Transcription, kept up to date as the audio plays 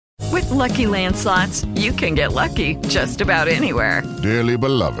Lucky Land Slots, you can get lucky just about anywhere. Dearly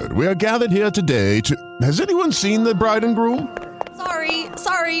beloved, we are gathered here today to... Has anyone seen the bride and groom?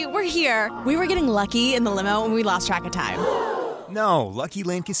 Sorry, we're here. We were getting lucky in the limo and we lost track of time. No, Lucky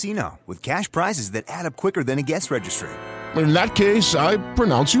Land Casino, with cash prizes that add up quicker than a guest registry. In that case, I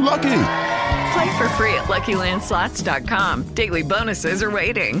pronounce you lucky. Play for free at LuckyLandSlots.com. Daily bonuses are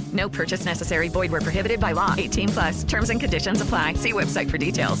waiting. No purchase necessary. Void where prohibited by law. 18+. Terms and conditions apply. See website for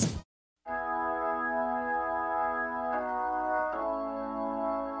details.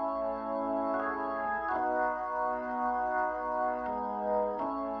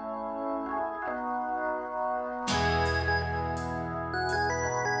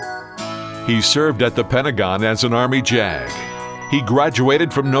 He served at the Pentagon as an Army JAG. He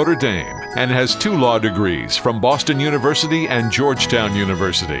graduated from Notre Dame and has 2 law degrees from Boston University and Georgetown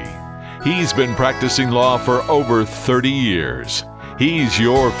University. He's been practicing law for over 30 years. He's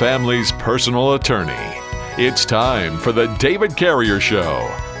your family's personal attorney. It's time for the David Carrier Show.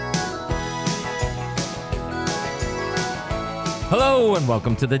 Hello and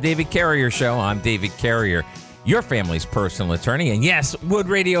welcome to the David Carrier Show. I'm David Carrier, your family's personal attorney. And yes, Wood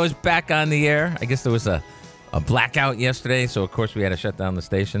Radio is back on the air. I guess there was a blackout yesterday, so of course we had to shut down the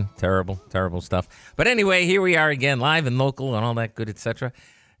station. Terrible stuff. But anyway, here we are again, live and local and all that good, etc.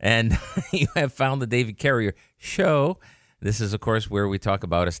 And you have found the David Carrier Show. This is, of course, where we talk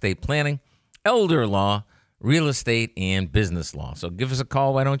about estate planning, elder law, real estate, and business law. So give us a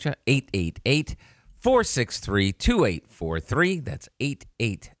call, why don't you? 888-463-2843. That's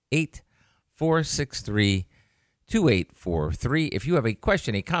 888-463-2843. If you have a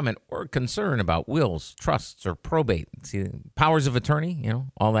question, a comment, or a concern about wills, trusts, or probate, see, powers of attorney,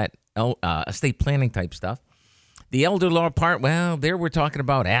 all that estate planning type stuff. The elder law part, well, there we're talking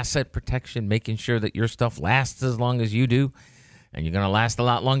about asset protection, making sure that your stuff lasts as long as you do, and you're going to last a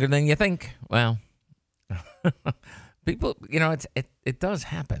lot longer than you think. Well, people, it does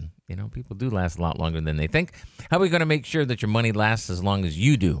happen. People do last a lot longer than they think. How are we going to make sure that your money lasts as long as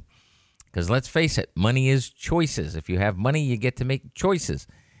you do? Because let's face it, money is choices. If you have money, you get to make choices.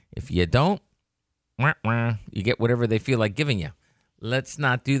 If you don't, you get whatever they feel like giving you. Let's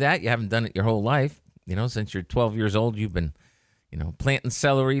not do that. You haven't done it your whole life. Since you're 12 years old, you've been, planting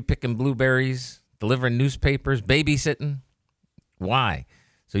celery, picking blueberries, delivering newspapers, babysitting. Why?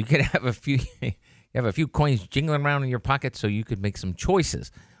 So you could have a few coins jingling around in your pocket so you could make some choices.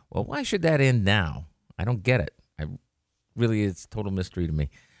 Well, why should that end now? I don't get it. It's a total mystery to me.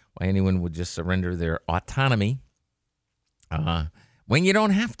 Why anyone would just surrender their autonomy when you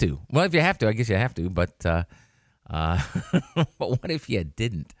don't have to. Well, if you have to, I guess you have to, but but what if you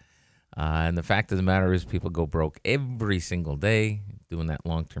didn't? And the fact of the matter is people go broke every single day doing that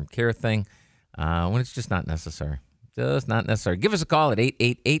long-term care thing when it's just not necessary. Just not necessary. Give us a call at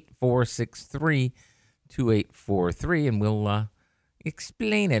 888-463-2843, and we'll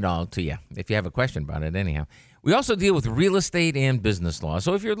explain it all to you if you have a question about it anyhow. We also deal with real estate and business law.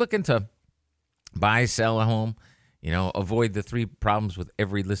 So if you're looking to buy, sell a home, avoid the 3 problems with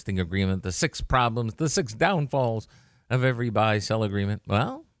every listing agreement, the 6 problems, the 6 downfalls of every buy-sell agreement,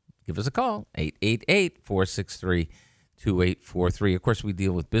 well, give us a call, 888-463-2843. Of course, we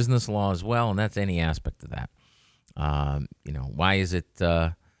deal with business law as well, and that's any aspect of that. Why is it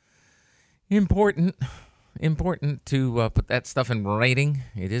important to put that stuff in writing?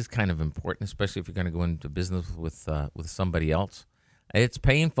 It is kind of important, especially if you're going to go into business with somebody else. It's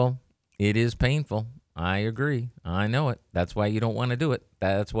painful. It is painful. I agree. I know it. That's why you don't want to do it.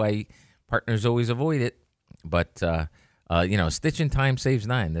 That's why partners always avoid it. But stitch in time saves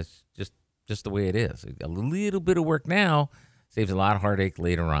 9. That's just the way it is. A little bit of work now saves a lot of heartache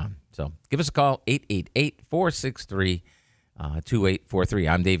later on. So give us a call,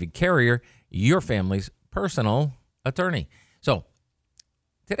 888-463-2843. I'm David Carrier, your family's personal attorney. So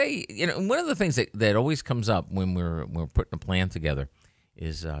today, one of the things that always comes up when we're putting a plan together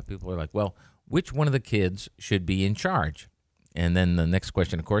is people are like, well, which one of the kids should be in charge? And then the next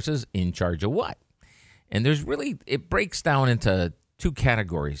question, of course, is in charge of what? And it breaks down into 2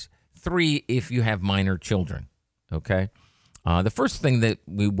 categories. 3 if you have minor children, okay? The first thing that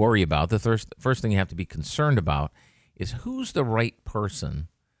we worry about, the first thing you have to be concerned about is who's the right person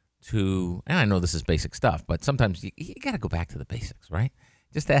to, and I know this is basic stuff, but sometimes you got to go back to the basics, right?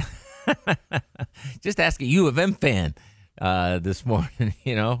 Just ask a U of M fan this morning,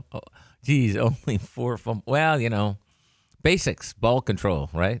 geez, only 4 from, well, basics, ball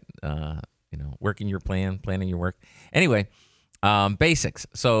control, right? Working your plan, planning your work. Anyway, basics.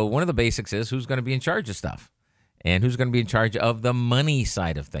 So one of the basics is who's going to be in charge of stuff and who's going to be in charge of the money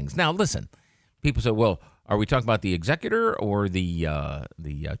side of things. Now, listen, people say, well, Are we talking about the executor or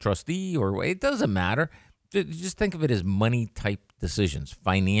the trustee? Or it doesn't matter. Just think of it as money type decisions,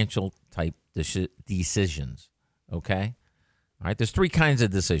 financial type decisions. Okay? All right, there's three kinds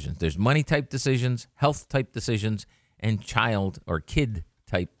of decisions. There's money type decisions, health type decisions, and child or kid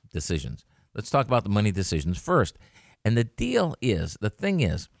type decisions. Let's talk about the money decisions first. And the thing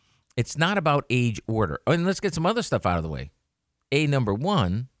is, it's not about age order. And let's get some other stuff out of the way. Number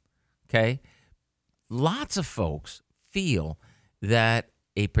one, okay, lots of folks feel that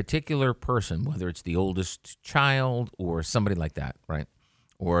a particular person, whether it's the oldest child or somebody like that, right,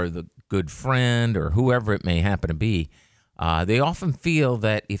 or the good friend or whoever it may happen to be, they often feel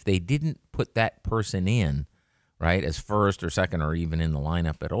that if they didn't put that person in, right, as first or second or even in the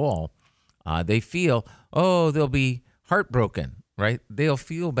lineup at all, they feel, they'll be heartbroken, right? They'll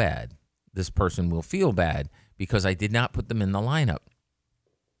feel bad. This person will feel bad because I did not put them in the lineup,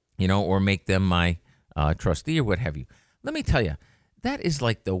 or make them my trustee or what have you. Let me tell you, that is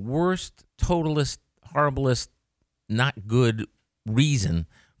like the worst, totalist, horriblest, not good reason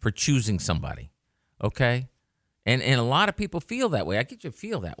for choosing somebody, okay? And a lot of people feel that way. I get you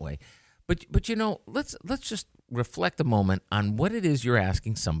feel that way. But let's just reflect a moment on what it is you're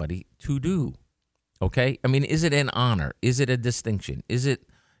asking somebody to do, okay? I mean, is it an honor? Is it a distinction? Is it,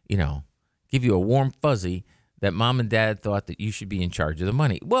 give you a warm fuzzy that mom and dad thought that you should be in charge of the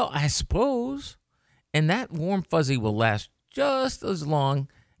money? Well, I suppose. And that warm fuzzy will last just as long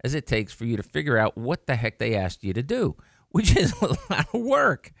as it takes for you to figure out what the heck they asked you to do, which is a lot of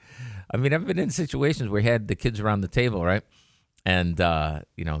work. I mean, I've been in situations where we had the kids around the table, right? And,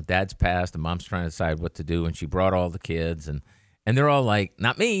 dad's passed and mom's trying to decide what to do. And she brought all the kids and they're all like,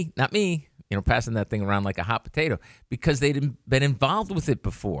 not me, passing that thing around like a hot potato because they'd been involved with it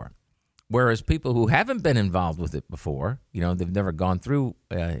before. Whereas people who haven't been involved with it before, they've never gone through,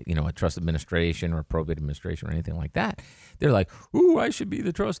 a trust administration or a probate administration or anything like that. They're like, ooh, I should be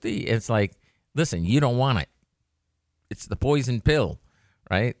the trustee. It's like, listen, you don't want it. It's the poison pill,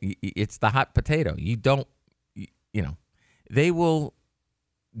 right? It's the hot potato. You don't, they will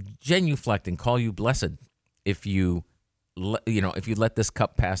genuflect and call you blessed if you let this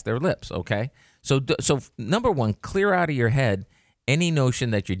cup pass their lips, okay? So number one, clear out of your head any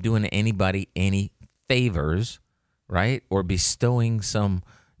notion that you're doing anybody any favors, right? Or bestowing some,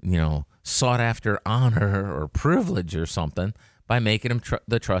 sought-after honor or privilege or something by making them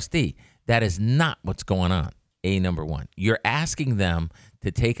the trustee. That is not what's going on, number one. You're asking them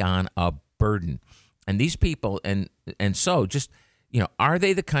to take on a burden. And these people, and so just, are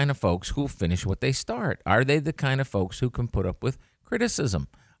they the kind of folks who finish what they start? Are they the kind of folks who can put up with criticism?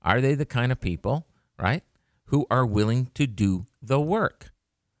 Are they the kind of people, right, who are willing to do the work?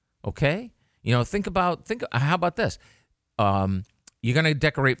 Okay? How about this? You're going to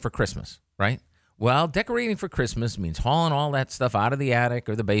decorate for Christmas, right? Well, decorating for Christmas means hauling all that stuff out of the attic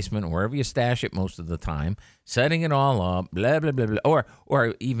or the basement or wherever you stash it most of the time, setting it all up, blah blah blah blah.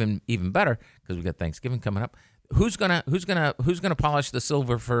 Or even better, because we got Thanksgiving coming up. Who's gonna polish the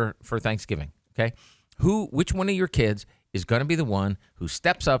silver for Thanksgiving? Okay, which one of your kids is gonna be the one who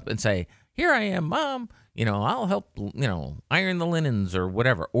steps up and say, "Here I am, Mom. I'll help. Iron the linens or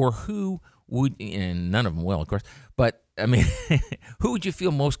whatever." Or who would? And none of them will, of course. But I mean, who would you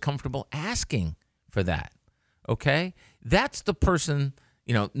feel most comfortable asking for that? Okay, that's the person.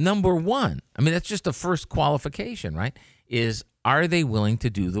 Number one. I mean, that's just the first qualification, right? Is are they willing to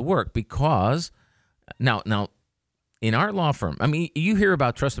do the work? Because now. In our law firm, I mean, you hear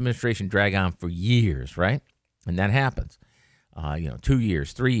about trust administration drag on for years, right? And that happens. 2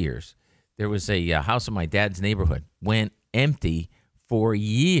 years, 3 years. There was a house in my dad's neighborhood went empty for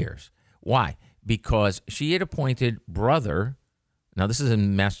years. Why? Because she had appointed brother. Now, this is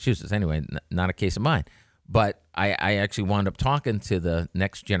in Massachusetts anyway, not a case of mine. But I actually wound up talking to the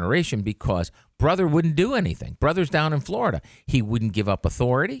next generation because brother wouldn't do anything. Brother's down in Florida. He wouldn't give up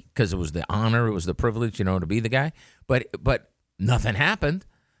authority because it was the honor, it was the privilege, to be the guy. But nothing happened,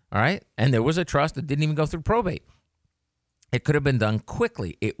 all right? And there was a trust that didn't even go through probate. It could have been done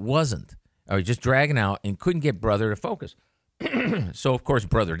quickly. It wasn't. I was just dragging out and couldn't get brother to focus. So, of course,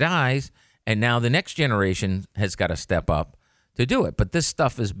 brother dies, and now the next generation has got to step up to do it. But this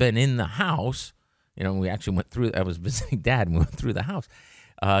stuff has been in the house. We actually went through. I was visiting Dad, and we went through the house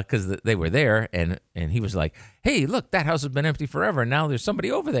because they were there, and he was like, "Hey, look, that house has been empty forever, and now there's somebody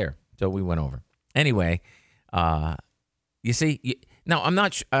over there." So we went over. Anyway, you see, now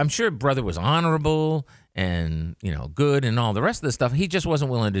I'm sure brother was honorable and good and all the rest of the stuff. He just wasn't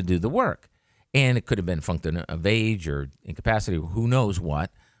willing to do the work, and it could have been function of age or incapacity, who knows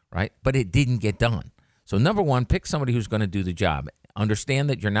what, right? But it didn't get done. So number one, pick somebody who's going to do the job. Understand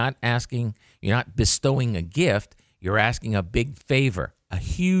that you're not bestowing a gift. You're asking a big favor, a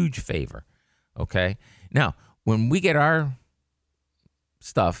huge favor. Okay. Now, when we get our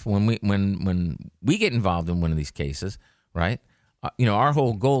stuff, when we get involved in one of these cases, right? Our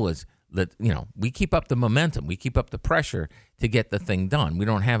whole goal is that, we keep up the momentum, we keep up the pressure to get the thing done. We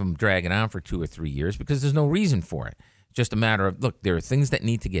don't have them drag it on for 2 or 3 years because there's no reason for it. It's just a matter of, look, there are things that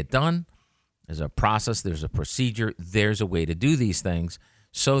need to get done. There's a process, there's a procedure, there's a way to do these things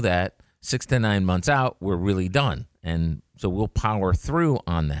so that 6 to 9 months out, we're really done. And so we'll power through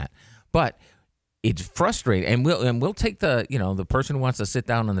on that. But it's frustrating, and we'll take the person who wants to sit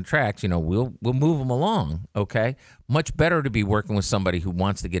down on the tracks. We'll move them along. Okay, much better to be working with somebody who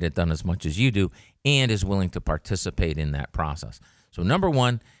wants to get it done as much as you do and is willing to participate in that process. So number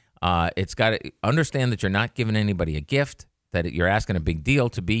one, it's got to understand that you're not giving anybody a gift, that you're asking a big deal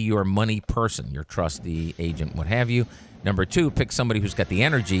to be your money person, your trustee, agent, what have you. Number two, pick somebody who's got the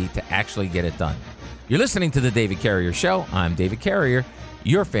energy to actually get it done. You're listening to The David Carrier Show. I'm David Carrier,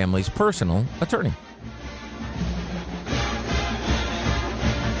 your family's personal attorney.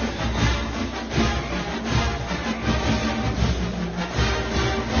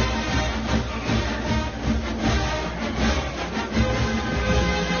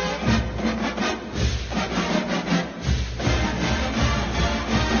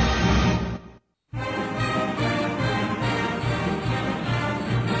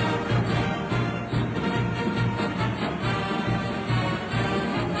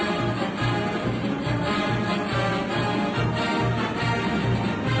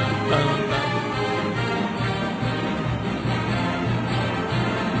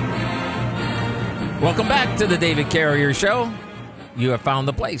 Welcome back to the David Carrier Show. You have found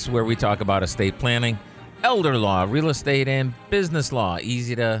the place where we talk about estate planning, elder law, real estate, and business law.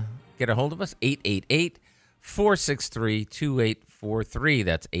 Easy to get a hold of us, 888-463-2843.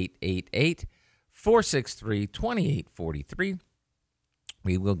 That's 888-463-2843.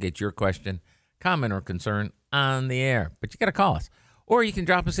 We will get your question, comment, or concern on the air. But you got to call us. Or you can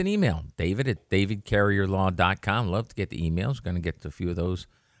drop us an email, david@davidcarrierlaw.com. Love to get the emails. We're going to get to a few of those,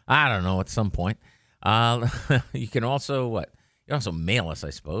 I don't know, at some point. You can also mail us,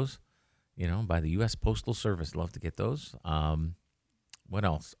 I suppose, by the U.S. Postal Service. Love to get those. What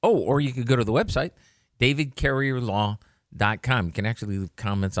else? Oh, or you could go to the website, davidcarrierlaw.com. You can actually leave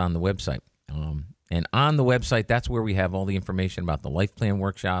comments on the website. And on the website, that's where we have all the information about the life plan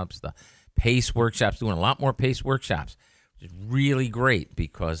workshops, the PACE workshops, doing a lot more PACE workshops, which is really great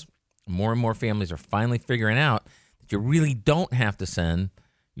because more and more families are finally figuring out that you really don't have to send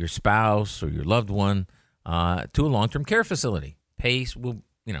your spouse or your loved one to a long-term care facility. PACE will,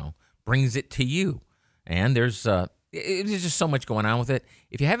 brings it to you. And there's just so much going on with it.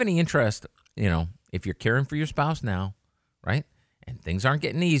 If you have any interest, if you're caring for your spouse now, right, and things aren't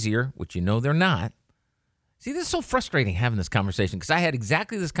getting easier, which they're not. See, this is so frustrating having this conversation because I had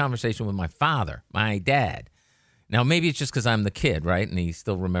exactly this conversation with my father, my dad. Now, maybe it's just because I'm the kid, right, and he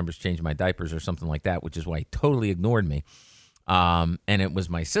still remembers changing my diapers or something like that, which is why he totally ignored me. And it was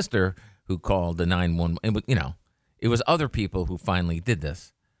my sister who called the 911. It was other people who finally did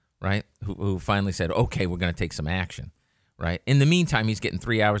this, right? Who finally said, okay, we're going to take some action, right? In the meantime, he's getting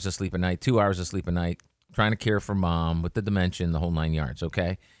 3 hours of sleep a night, 2 hours of sleep a night, trying to care for mom with the dementia, the whole 9 yards,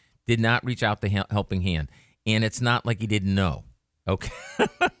 okay? Did not reach out the helping hand. And it's not like he didn't know, okay?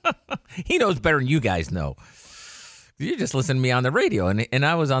 He knows better than you guys know. You just listened to me on the radio, and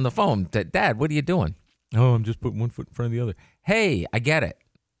I was on the phone. Dad, what are you doing? Oh, I'm just putting one foot in front of the other. Hey, I get it.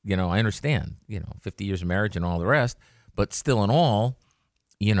 I understand, 50 years of marriage and all the rest. But still in all,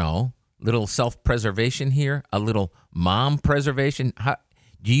 little self-preservation here, a little mom preservation.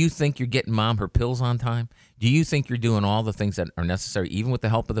 Do you think you're getting mom her pills on time? Do you think you're doing all the things that are necessary, even with the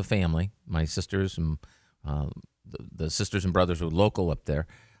help of the family, my sisters and the sisters and brothers who are local up there,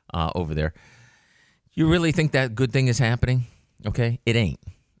 over there? You really think that good thing is happening? Okay, it ain't.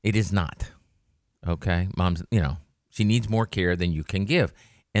 It is not. Okay, mom's, she needs more care than you can give.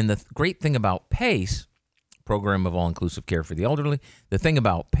 And the great thing about PACE, Program of All-Inclusive Care for the Elderly, the thing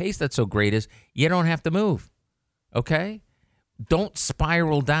about PACE that's so great is you don't have to move. Okay? Don't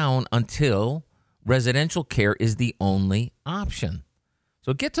spiral down until residential care is the only option.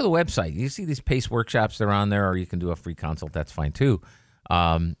 So get to the website. You see these PACE workshops, they're on there, or you can do a free consult. That's fine too.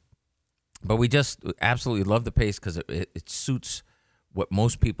 But we just absolutely love the PACE because it suits what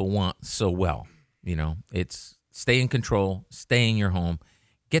most people want so well. It's stay in control, stay in your home,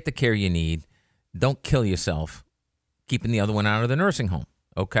 get the care you need, don't kill yourself, keeping the other one out of the nursing home,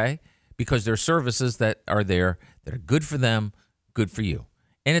 okay? Because there are services that are there that are good for them, good for you.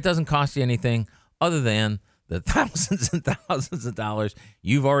 And it doesn't cost you anything other than the thousands and thousands of dollars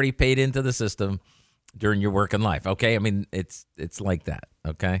you've already paid into the system during your working life. Okay, I mean it's like that.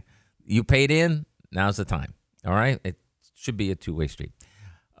 Okay, you paid in. Now's the time. All right, it should be a two-way street.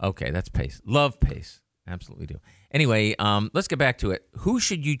 Okay, that's Pace. Love Pace. Absolutely do. Anyway, let's get back to it. Who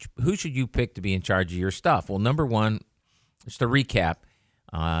should you pick to be in charge of your stuff? Well, number one, just to recap,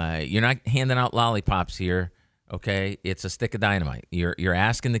 you're not handing out lollipops here. Okay, it's a stick of dynamite. You're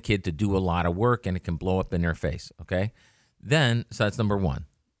asking the kid to do a lot of work, and it can blow up in their face. Okay, so that's number one.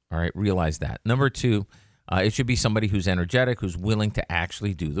 All right, realize that. Number two, it should be somebody who's energetic, who's willing to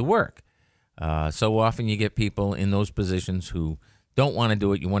actually do the work. So often you get people in those positions who don't want to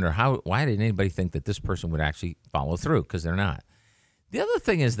do it. You wonder why did anybody think that this person would actually follow through? Because they're not. The other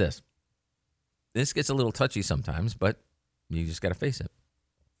thing is this. This gets a little touchy sometimes, but you just got to face it.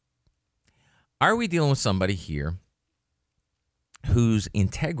 Are we dealing with somebody here whose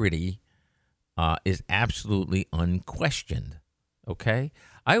integrity is absolutely unquestioned? Okay?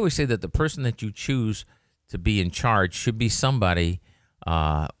 I always say that the person that you choose to be in charge should be somebody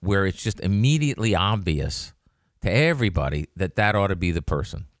where it's just immediately obvious to everybody that ought to be the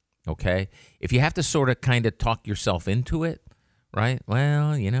person. Okay? If you have to sort of kind of talk yourself into it, right?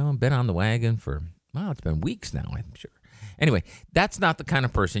 Well, I've been on the wagon for, it's been weeks now, I'm sure. Anyway, that's not the kind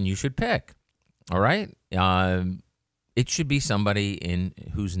of person you should pick. All right? It should be somebody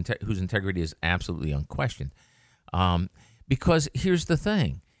whose integrity is absolutely unquestioned. Because here's the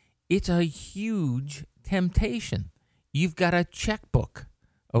thing. It's a huge temptation. You've got a checkbook,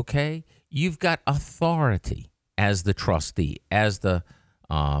 okay? You've got authority as the trustee, as the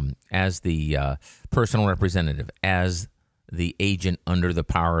personal representative, as the agent under the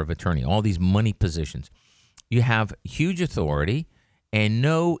power of attorney, all these money positions. You have huge authority and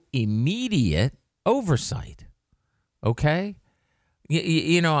no immediate oversight, okay?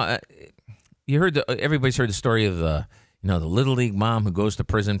 Everybody's heard the story of the Little League mom who goes to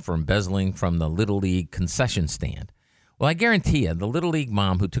prison for embezzling from the Little League concession stand. Well, I guarantee you, the Little League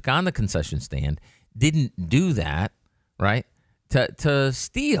mom who took on the concession stand didn't do that, right, to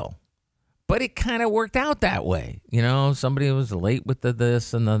steal. But it kind of worked out that way. Somebody was late with the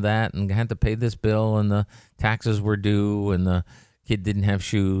this and the that and had to pay this bill, and the taxes were due, and the kid didn't have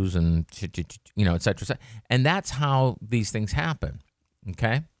shoes, and, et cetera. And that's how these things happen,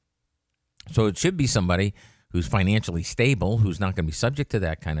 okay? So it should be somebody who's financially stable, who's not going to be subject to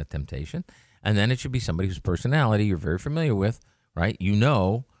that kind of temptation. And then it should be somebody whose personality you're very familiar with, right?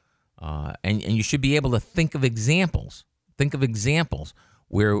 And you should be able to think of examples. Think of examples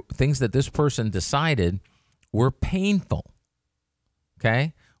where things that this person decided were painful,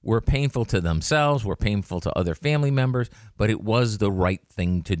 okay? Were painful to themselves, were painful to other family members, but it was the right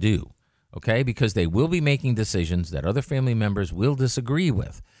thing to do, okay? Because they will be making decisions that other family members will disagree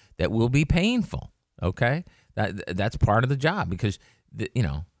with, that will be painful, okay? That's part of the job, because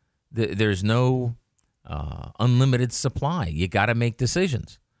there's no unlimited supply. You got to make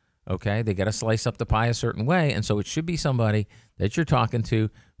decisions, okay? They got to slice up the pie a certain way, and so it should be somebody that you're talking to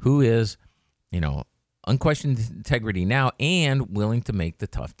who is, unquestioned integrity now and willing to make the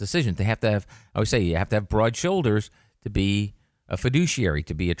tough decisions. They have to have, I always say, you have to have broad shoulders to be a fiduciary,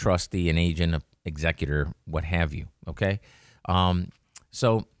 to be a trustee, an agent, an executor, what have you, okay?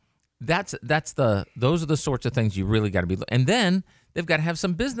 So those are the sorts of things you really got to be. And then they've got to have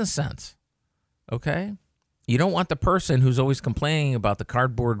some business sense, okay? You don't want the person who's always complaining about the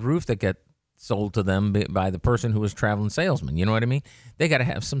cardboard roof that gets sold to them by the person who was traveling salesman. You know what I mean? They got to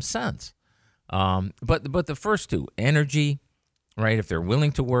have some sense. But the first two, energy, right? If they're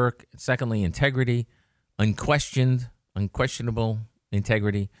willing to work. Secondly, integrity, unquestionable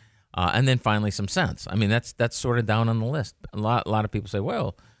integrity, and then finally some sense. I mean, that's sort of down on the list. A lot of people say,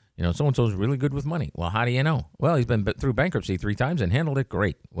 well, so-and-so's really good with money. Well, how do you know? Well, he's been through bankruptcy 3 times and handled it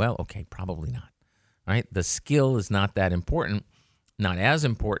great. Well, okay, probably not. Right? The skill is not that important, not as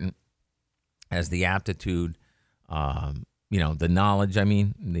important as the aptitude, the knowledge,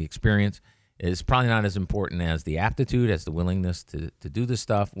 the experience is probably not as important as the aptitude, as the willingness to do the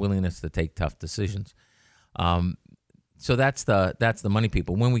stuff, willingness to take tough decisions. So that's the money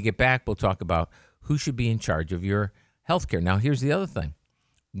people. When we get back, we'll talk about who should be in charge of your health care. Now, here's the other thing.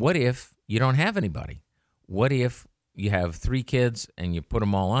 What if you don't have anybody? What if you have 3 kids and you put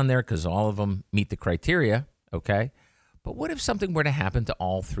them all on there because all of them meet the criteria, okay? But what if something were to happen to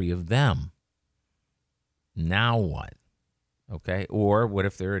all 3 of them? Now what? Okay, or what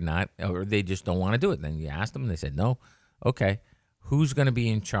if they're not, or they just don't want to do it? Then you ask them and they said no. Okay, who's going to be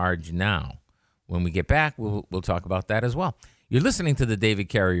in charge now? When we get back, we'll talk about that as well. You're listening to The David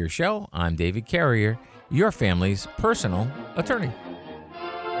Carrier Show. I'm David Carrier, your family's personal attorney.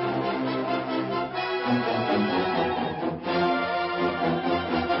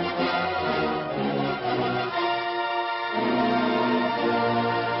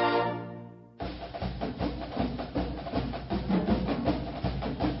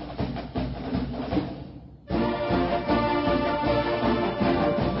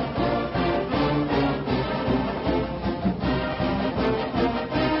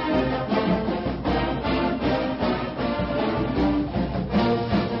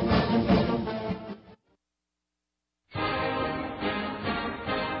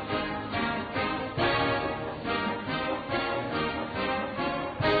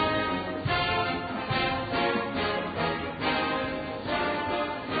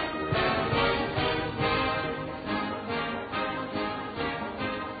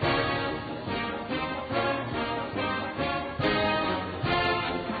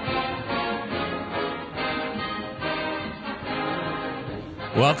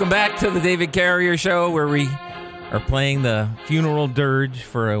 Welcome back to the David Carrier Show, where we are playing the funeral dirge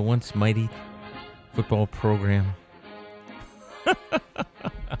for a once mighty football program.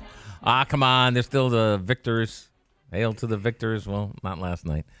 Come on. They're still the victors. Hail to the victors. Well, not last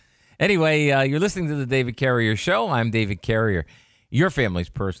night. Anyway, you're listening to the David Carrier Show. I'm David Carrier, your family's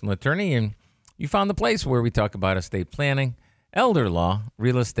personal attorney, and you found the place where we talk about estate planning, elder law,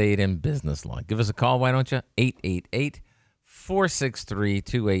 real estate, and business law. Give us a call, why don't you?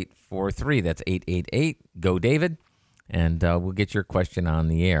 888-463-2843. That's 888-GO-DAVID, and we'll get your question on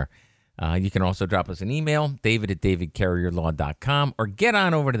the air. You can also drop us an email, david@davidcarrierlaw.com, or get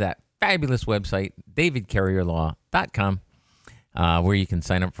on over to that fabulous website, davidcarrierlaw.com, where you can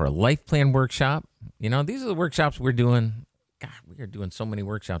sign up for a life plan workshop. You know, these are the workshops we're doing. God, we are doing so many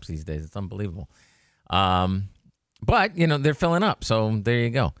workshops these days. It's unbelievable. But, you know, they're filling up. So there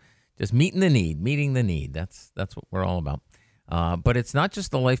you go. Just meeting the need. That's what we're all about. But it's not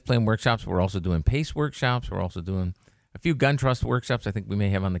just the life plan workshops. We're also doing PACE workshops. We're also doing a few gun trust workshops I think we may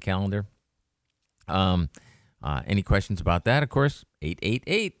have on the calendar. Any questions about that, of course,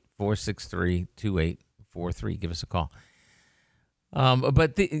 888-463-2843. Give us a call.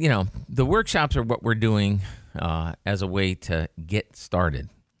 But the workshops are what we're doing as a way to get started.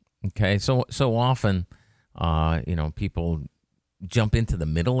 Okay, so often, people jump into the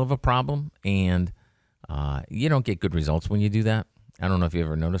middle of a problem, and you don't get good results when you do that. I don't know if you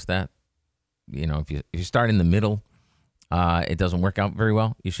ever noticed that. You know, if you start in the middle, it doesn't work out very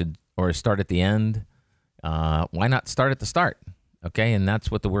well. You should or start at the end. Why not start at the start? Okay, and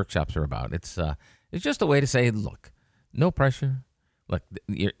that's what the workshops are about. It's just a way to say, look, no pressure. Look,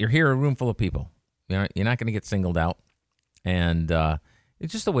 you're here, a room full of people. You're not going to get singled out. And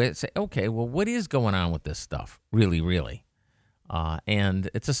it's just a way to say, okay, well, what is going on with this stuff? Really, really. And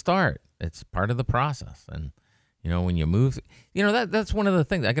it's a start. It's part of the process. And, when you move, that's one of the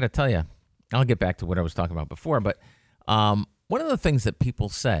things I got to tell you. I'll get back to what I was talking about before. But one of the things that people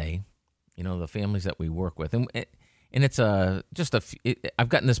say, the families that we work with, and it's I've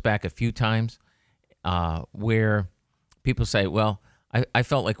gotten this back a few times where people say, well, I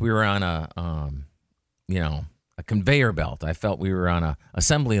felt like we were on a conveyor belt. I felt we were on a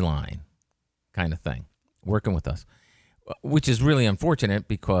assembly line kind of thing, working with us, which is really unfortunate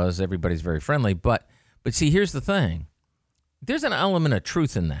because everybody's very friendly. But see, here's the thing. There's an element of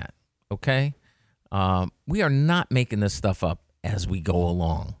truth in that, okay? We are not making this stuff up as we go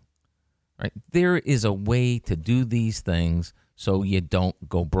along, right? There is a way to do these things so you don't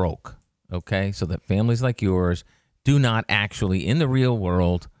go broke, okay? So that families like yours do not actually, in the real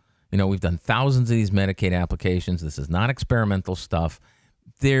world, we've done thousands of these Medicaid applications. This is not experimental stuff.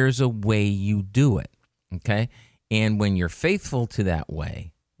 There's a way you do it, okay? And when you're faithful to that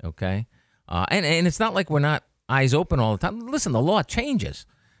way, okay? And it's not like we're not eyes open all the time. Listen, the law changes,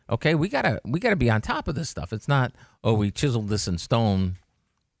 okay? We gotta be on top of this stuff. It's not, we chiseled this in stone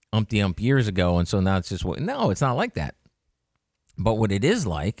umpty-ump years ago, and so now it's just, no, it's not like that. But what it is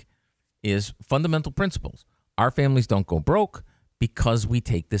like is fundamental principles. Our families don't go broke because we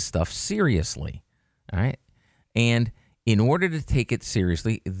take this stuff seriously, all right? And in order to take it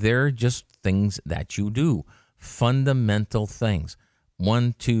seriously, there are just things that you do, fundamental things,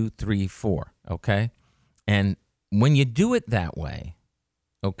 1, 2, 3, 4, okay? And when you do it that way,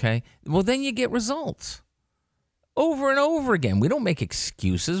 okay, well, then you get results over and over again. We don't make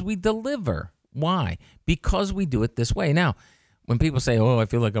excuses. We deliver. Why? Because we do it this way. Now, when people say, I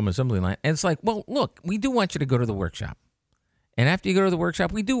feel like I'm assembly line, and it's like, well, look, we do want you to go to the workshop. And after you go to the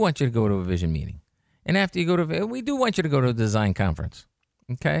workshop, we do want you to go to a vision meeting. And after you we do want you to go to a design conference.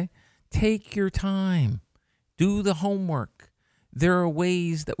 Okay? Take your time. Do the homework. There are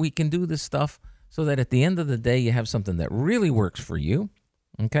ways that we can do this stuff so that at the end of the day, you have something that really works for you.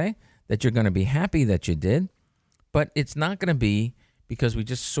 Okay? That you're going to be happy that you did. But it's not going to be because we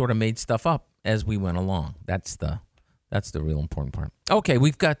just sort of made stuff up as we went along. That's the real important part. Okay,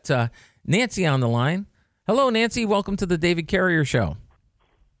 we've got Nancy on the line. Hello, Nancy. Welcome to the David Carrier Show.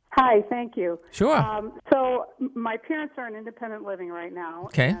 Hi, thank you. Sure. So my parents are in independent living right now.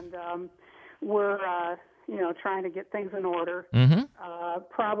 Okay. And we're, trying to get things in order. Mm-hmm.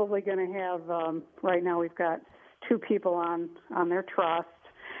 Probably going to have, right now we've got 2 people on their trust.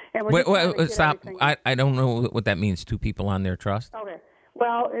 And we're wait, stop. I don't know what that means, 2 people on their trust. Okay.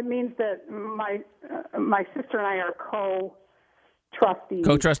 Well, it means that my sister and I are co-trustees.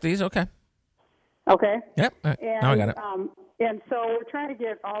 Co-trustees, okay. Okay. Yep. Now I got it. And so we're trying to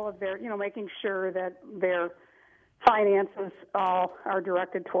get all of their, making sure that their finances all are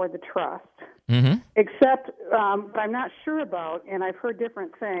directed toward the trust. Mm-hmm. Except what I'm not sure about, and I've heard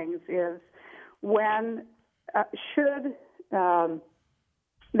different things, is when should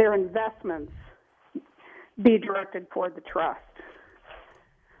their investments be directed toward the trust.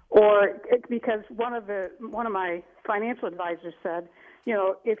 Or because one of my financial advisors said,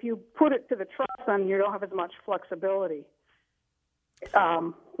 if you put it to the trust, then you don't have as much flexibility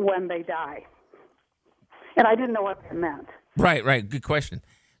when they die. And I didn't know what that meant. Right. Good question.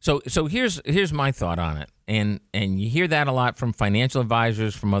 So here's my thought on it, and you hear that a lot from financial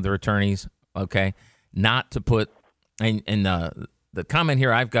advisors, from other attorneys. Okay, not to put, and the comment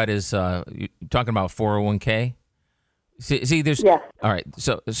here I've got is you're talking about 401k. See, there's yes. All right.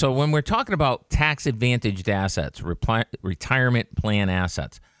 So when we're talking about tax advantaged assets, retirement plan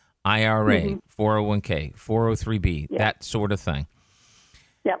assets, IRA, 401k, 403b, that sort of thing.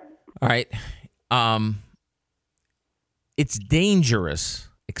 Yep. All right. It's dangerous,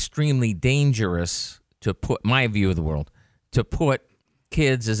 extremely dangerous, to put, my view of the world, to put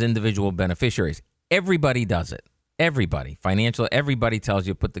kids as individual beneficiaries. Everybody does it. Everybody, everybody tells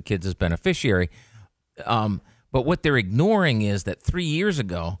you put the kids as beneficiary. But what they're ignoring is that 3 years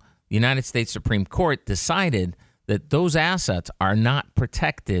ago, the United States Supreme Court decided that those assets are not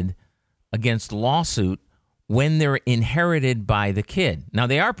protected against lawsuit when they're inherited by the kid. Now,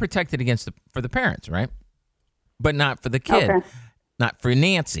 they are protected for the parents, right? But not for the kid. Okay. Not for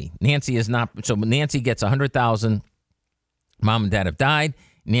Nancy. Nancy is not. So Nancy gets $100,000. Mom and dad have died.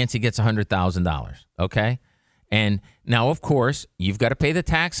 Nancy gets $100,000. Okay. And now, of course, you've got to pay the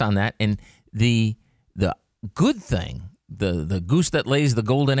tax on that. And the good thing, the goose that lays the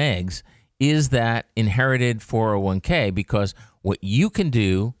golden eggs, is that inherited 401k, because what you can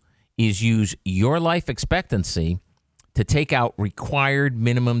do is use your life expectancy to take out required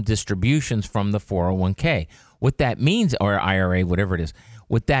minimum distributions from the 401k. What that means, or IRA, whatever it is,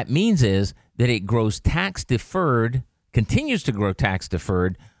 what that means is that it grows tax deferred, continues to grow tax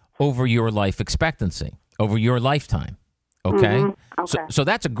deferred over your life expectancy, over your lifetime. Okay? Okay. So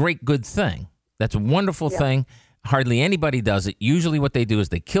that's a great, good thing. That's a wonderful thing. Hardly anybody does it. Usually what they do is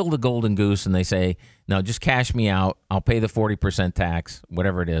they kill the golden goose and they say, no, just cash me out. I'll pay the 40% tax,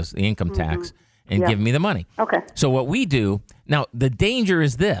 whatever it is, the income tax, and give me the money. Okay. So what we do, now the danger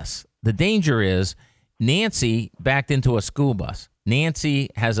is this. The danger is Nancy backed into a school bus. Nancy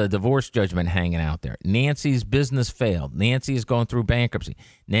has a divorce judgment hanging out there. Nancy's business failed. Nancy is going through bankruptcy.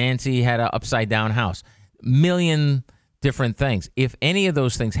 Nancy had an upside down house. Million different things. If any of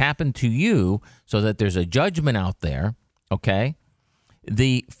those things happen to you so that there's a judgment out there, okay,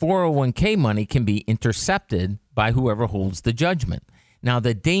 the 401k money can be intercepted by whoever holds the judgment. Now,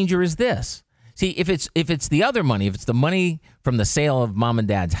 the danger is this. See, if it's the other money, if it's the money from the sale of mom and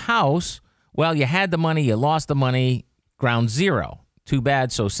dad's house, well, you had the money, you lost the money, ground zero. Too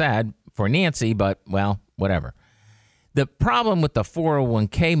bad, so sad for Nancy, but, well, whatever. The problem with the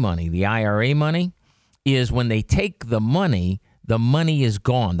 401k money, the IRA money, is when they take the money is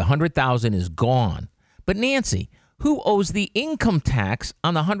gone. The $100,000 is gone. But Nancy, who owes the income tax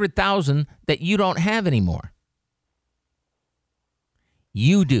on the $100,000 that you don't have anymore?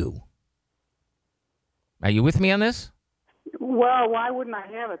 You do. Are you with me on this? Well, why wouldn't I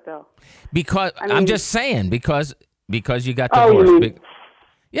have it though? Because I mean, I'm just saying because you got divorced.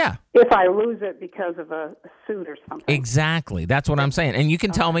 Yeah. If I lose it because of a suit or something. Exactly. That's what I'm saying. And you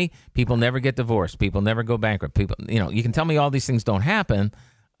can tell me people never get divorced. People never go bankrupt. People, you can tell me all these things don't happen.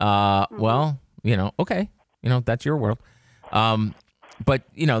 Well, okay. That's your world. But,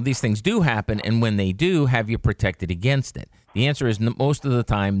 these things do happen. And when they do, have you protected against it? The answer is most of the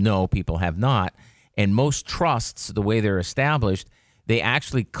time, no, people have not. And most trusts, the way they're established, they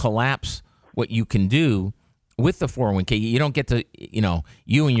actually collapse what you can do with the 401k. You don't get to,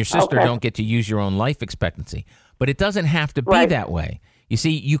 you and your sister don't get to use your own life expectancy. But it doesn't have to be that way. You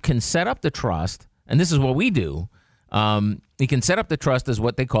see, you can set up the trust, and this is what we do. You can set up the trust as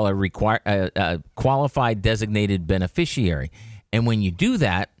what they call a qualified designated beneficiary. And when you do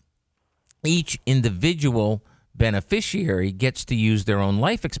that, each individual beneficiary gets to use their own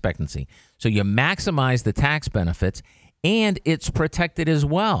life expectancy. So you maximize the tax benefits, and it's protected as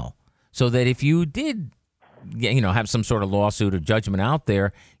well. So that if you did have some sort of lawsuit or judgment out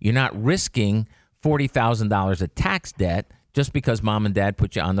there, you're not risking $40,000 of tax debt just because mom and dad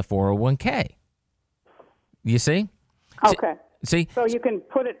put you on the 401k. You see? Okay. See? So you can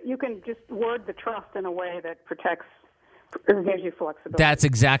just word the trust in a way that protects, or gives you flexibility. That's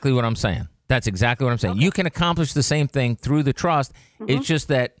exactly what I'm saying. Okay. You can accomplish the same thing through the trust. Mm-hmm. It's just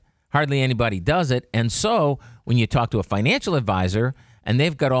that hardly anybody does it. And so when you talk to a financial advisor and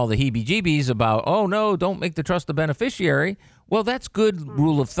they've got all the heebie-jeebies about, oh, no, don't make the trust a beneficiary, well, that's good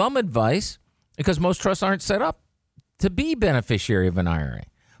rule of thumb advice because most trusts aren't set up to be beneficiary of an IRA.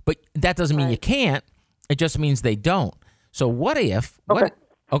 But that doesn't mean you can't. It just means they don't. So what if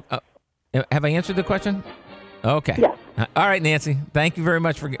Oh, have I answered the question? Okay. Yes. All right, Nancy. Thank you very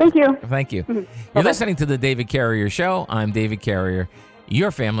much for. Thank you. Thank you. Mhm. You're listening to the David Carrier Show. I'm David Carrier, your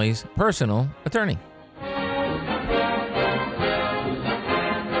family's personal attorney.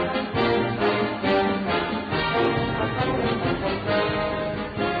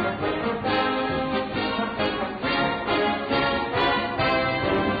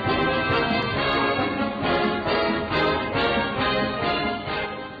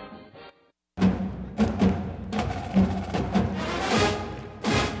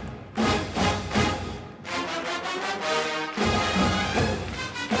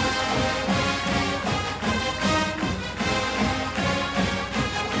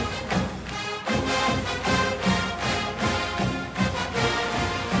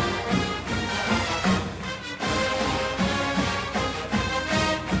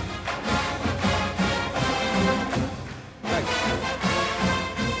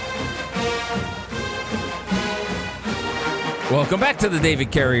 Welcome back to the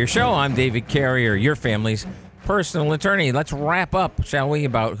David Carrier Show. I'm David Carrier, your family's personal attorney. Let's wrap up, shall we,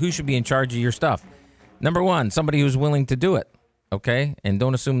 about who should be in charge of your stuff. Number one, somebody who's willing to do it, okay? And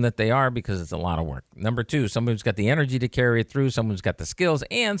don't assume that they are because it's a lot of work. Number two, someone who's got the energy to carry it through, someone who's got the skills,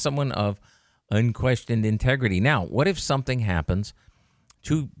 and someone of unquestioned integrity. Now, what if something happens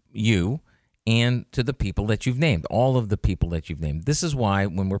to you and to the people that you've named, all of the people that you've named? This is why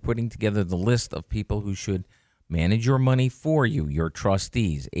when we're putting together the list of people who should manage your money for you, your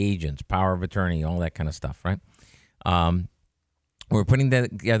trustees, agents, power of attorney, all that kind of stuff, right? We're putting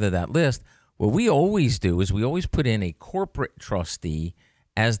together that list. What we always do is we always put in a corporate trustee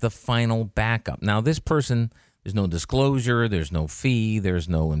as the final backup. Now, this person, there's no disclosure, there's no fee, there's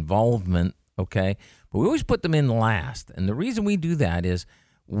no involvement, okay? But we always put them in last. And the reason we do that is,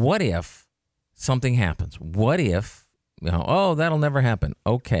 what if something happens? What if, oh, that'll never happen.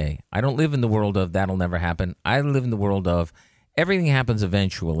 Okay, I don't live in the world of that'll never happen. I live in the world of everything happens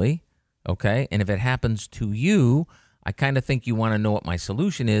eventually, okay? And if it happens to you, I kind of think you want to know what my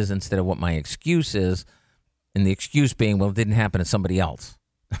solution is instead of what my excuse is, and the excuse being, well, it didn't happen to somebody else.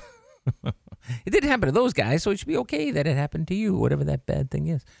 It didn't happen to those guys, so it should be okay that it happened to you, whatever that bad thing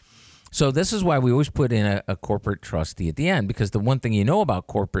is. So this is why we always put in a corporate trustee at the end, because the one thing you know about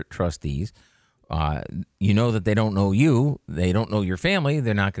corporate trustees, you know that they don't know you, they don't know your family,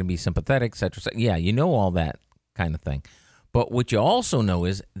 they're not going to be sympathetic, et cetera. Yeah, you know all that kind of thing. But what you also know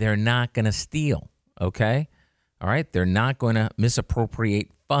is they're not going to steal, okay? All right? They're not going to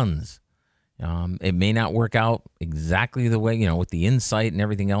misappropriate funds. It may not work out exactly the way, with the insight and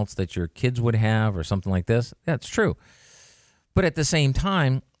everything else that your kids would have or something like this. That's true. But at the same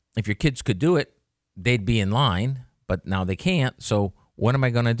time, if your kids could do it, they'd be in line, but now they can't. So what am I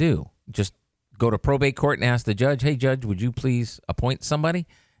going to do? Just go to probate court and ask the judge, hey, judge, would you please appoint somebody?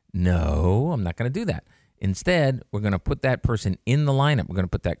 No, I'm not going to do that. Instead, we're going to put that person in the lineup. We're going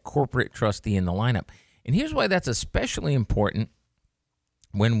to put that corporate trustee in the lineup. And here's why that's especially important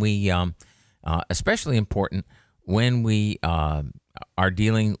when we are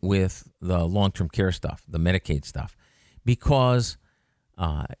dealing with the long-term care stuff, the Medicaid stuff, because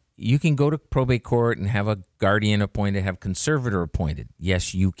you can go to probate court and have a guardian appointed, have conservator appointed.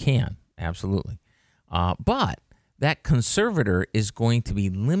 Yes, you can. Absolutely. But that conservator is going to be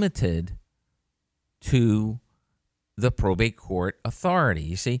limited to the probate court authority.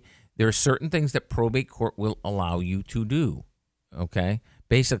 You see, there are certain things that probate court will allow you to do, okay?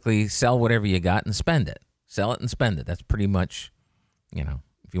 Basically, sell whatever you got and spend it. Sell it and spend it. That's pretty much,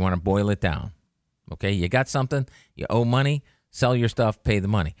 if you want to boil it down. Okay, you got something, you owe money, sell your stuff, pay the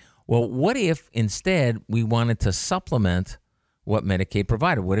money. Well, what if instead we wanted to supplement what Medicaid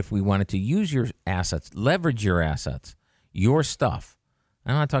provided? What if we wanted to use your assets, leverage your assets, your stuff?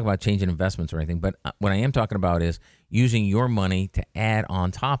 I'm not talking about changing investments or anything, but what I am talking about is using your money to add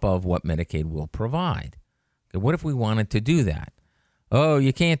on top of what Medicaid will provide. Okay, what if we wanted to do that? Oh,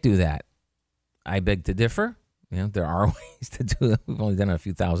 you can't do that. I beg to differ. There are ways to do that. We've only done it a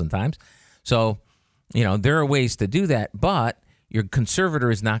few thousand times. So, there are ways to do that, but your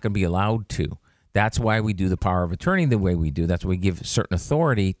conservator is not going to be allowed to. That's why we do the power of attorney the way we do. That's why we give certain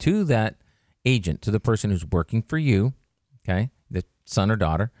authority to that agent, to the person who's working for you, okay, the son or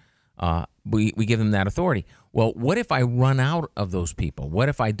daughter. We give them that authority. Well, what if I run out of those people? What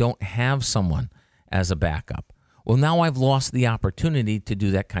if I don't have someone as a backup? Well, now I've lost the opportunity to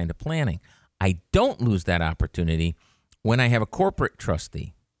do that kind of planning. I don't lose that opportunity when I have a corporate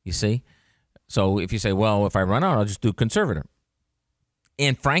trustee, you see? So if you say, well, if I run out, I'll just do conservator.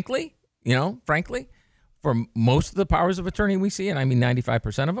 And frankly, for most of the powers of attorney we see, and I mean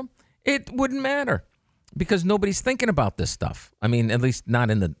 95% of them, it wouldn't matter. because nobody's thinking about this stuff. I mean, at least not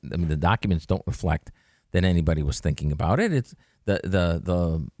in the documents don't reflect that anybody was thinking about it. It's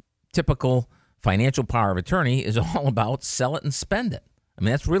the typical financial power of attorney is all about sell it and spend it. I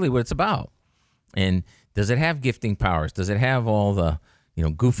mean, that's really what it's about. And does it have gifting powers? Does it have all the,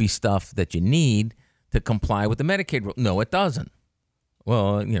 goofy stuff that you need to comply with the Medicaid rule? No, it doesn't.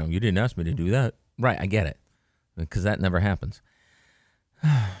 Well, you didn't ask me to do that. Right, I get it, because that never happens.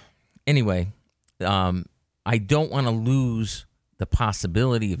 Anyway, I don't want to lose the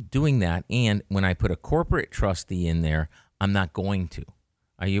possibility of doing that. And when I put a corporate trustee in there, I'm not going to.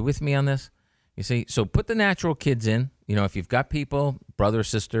 Are you with me on this? You see, so put the natural kids in. If you've got people, brother,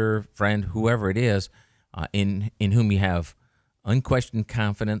 sister, friend, whoever it is, in whom you have unquestioned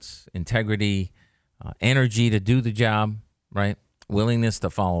confidence, integrity, energy to do the job, right? Willingness to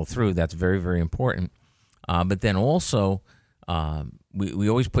follow through. That's very, very important. But then also, we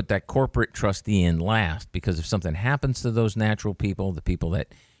always put that corporate trustee in last, because if something happens to those natural people, the people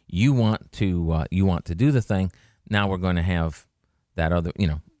that you want to do the thing, now we're going to have that other,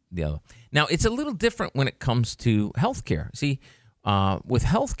 the other. Now, it's a little different when it comes to healthcare. See, with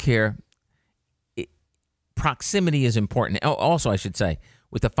healthcare, proximity is important. Oh, also, I should say,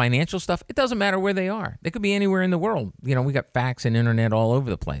 with the financial stuff, it doesn't matter where they are. They could be anywhere in the world. We got fax and internet all over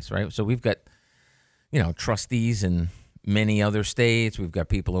the place, right? So we've got, trustees in many other states. We've got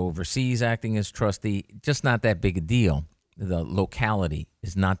people overseas acting as trustee. Just not that big a deal. The locality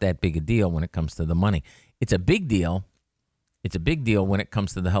is not that big a deal when it comes to the money. It's a big deal. It's a big deal when it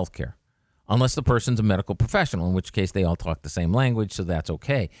comes to the healthcare, unless the person's a medical professional, in which case they all talk the same language, so that's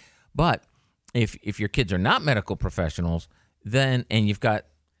okay. But if your kids are not medical professionals, then, and you've got,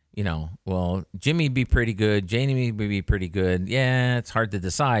 Jimmy'd be pretty good, Janie would be pretty good. Yeah, it's hard to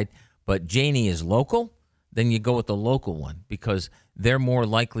decide, but Janie is local, then you go with the local one, because they're more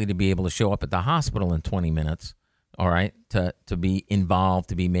likely to be able to show up at the hospital in 20 minutes, all right, to be involved,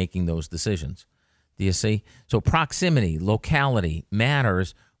 to be making those decisions. Do you see? So proximity, locality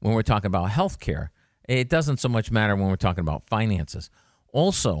matters when we're talking about healthcare. It doesn't so much matter when we're talking about finances.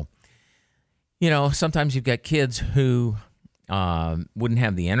 Also, sometimes you've got kids who wouldn't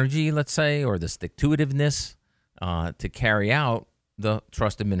have the energy, let's say, or the stick-to-itiveness to carry out the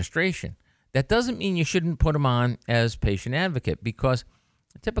trust administration. That doesn't mean you shouldn't put them on as patient advocate, because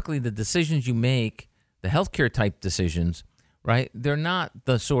typically the decisions you make, the healthcare type decisions, right, they're not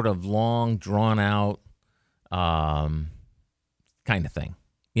the sort of long, drawn-out kind of thing.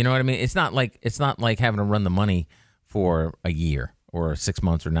 You know what I mean? It's not like having to run the money for a year or 6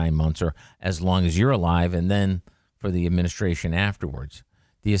 months or 9 months or as long as you're alive, and then for the administration afterwards.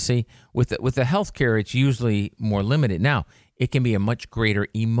 Do you see? With the healthcare, it's usually more limited. Now, it can be a much greater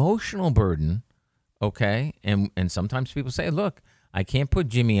emotional burden, okay? And sometimes people say, look, I can't put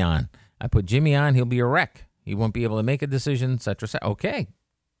Jimmy on. I put Jimmy on, he'll be a wreck. He won't be able to make a decision, et cetera, et cetera. Okay,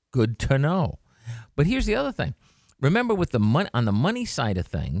 good to know. But here's the other thing. Remember, with the money, on the money side of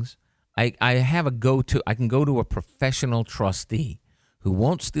things, I have a go-to. I can go to a professional trustee who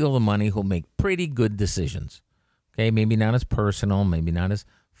won't steal the money, who'll make pretty good decisions. Okay, maybe not as personal, maybe not as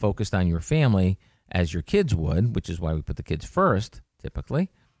focused on your family as your kids would, which is why we put the kids first, typically.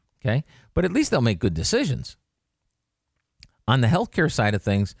 Okay, but at least they'll make good decisions. On the healthcare side of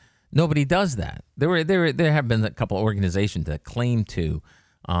things, nobody does that. There have been a couple of organizations that claim to,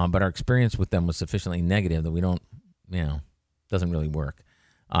 but our experience with them was sufficiently negative that we don't, doesn't really work.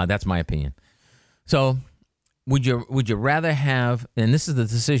 That's my opinion. So would you rather have, and this is the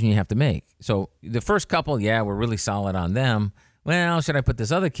decision you have to make. So the first couple, we're really solid on them. Well, should I put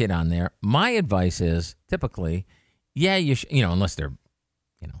this other kid on there? My advice is typically, you unless they're,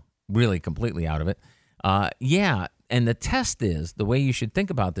 really completely out of it. And the test is, the way you should think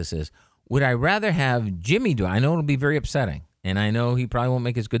about this is, would I rather have Jimmy do it? I know it'll be very upsetting, and I know he probably won't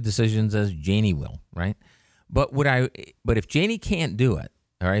make as good decisions as Janie will, right? But if Janie can't do it,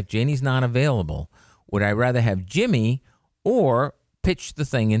 all right, if Janie's not available, would I rather have Jimmy or pitch the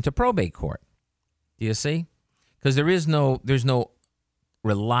thing into probate court? Do you see? Because there's no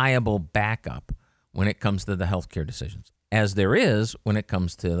reliable backup when it comes to the healthcare decisions, as there is when it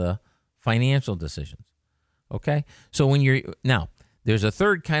comes to the financial decisions. Okay? So there's a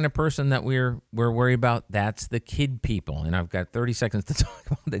third kind of person that we're worried about. That's the kid people. And I've got 30 seconds to talk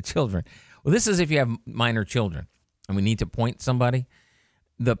about the children. Well, this is if you have minor children and we need to point somebody.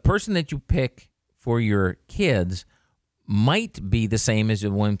 The person that you pick for your kids might be the same as the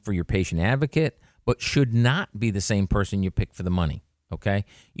one for your patient advocate, but should not be the same person you pick for the money, okay?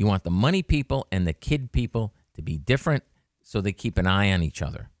 You want the money people and the kid people to be different so they keep an eye on each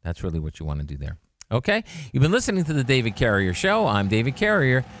other. That's really what you want to do there, okay? You've been listening to The David Carrier Show. I'm David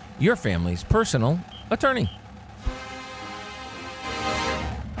Carrier, your family's personal attorney.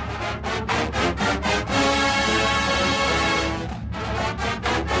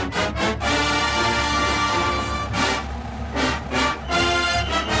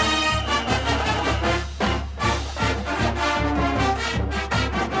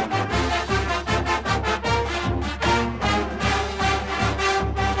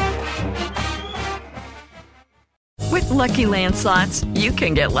 With Lucky Land Slots, you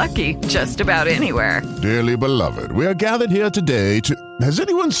can get lucky just about anywhere. Dearly beloved, we are gathered here today to... Has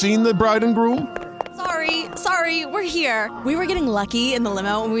anyone seen the bride and groom? Sorry, we're here. We were getting lucky in the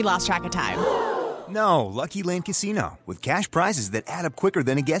limo and we lost track of time. No, Lucky Land Casino, with cash prizes that add up quicker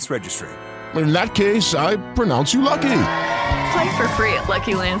than a guest registry. In that case, I pronounce you lucky. Play for free at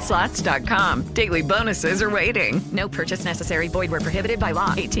LuckyLandSlots.com. Daily bonuses are waiting. No purchase necessary. Void where prohibited by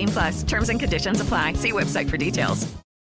law. 18+. Terms and conditions apply. See website for details.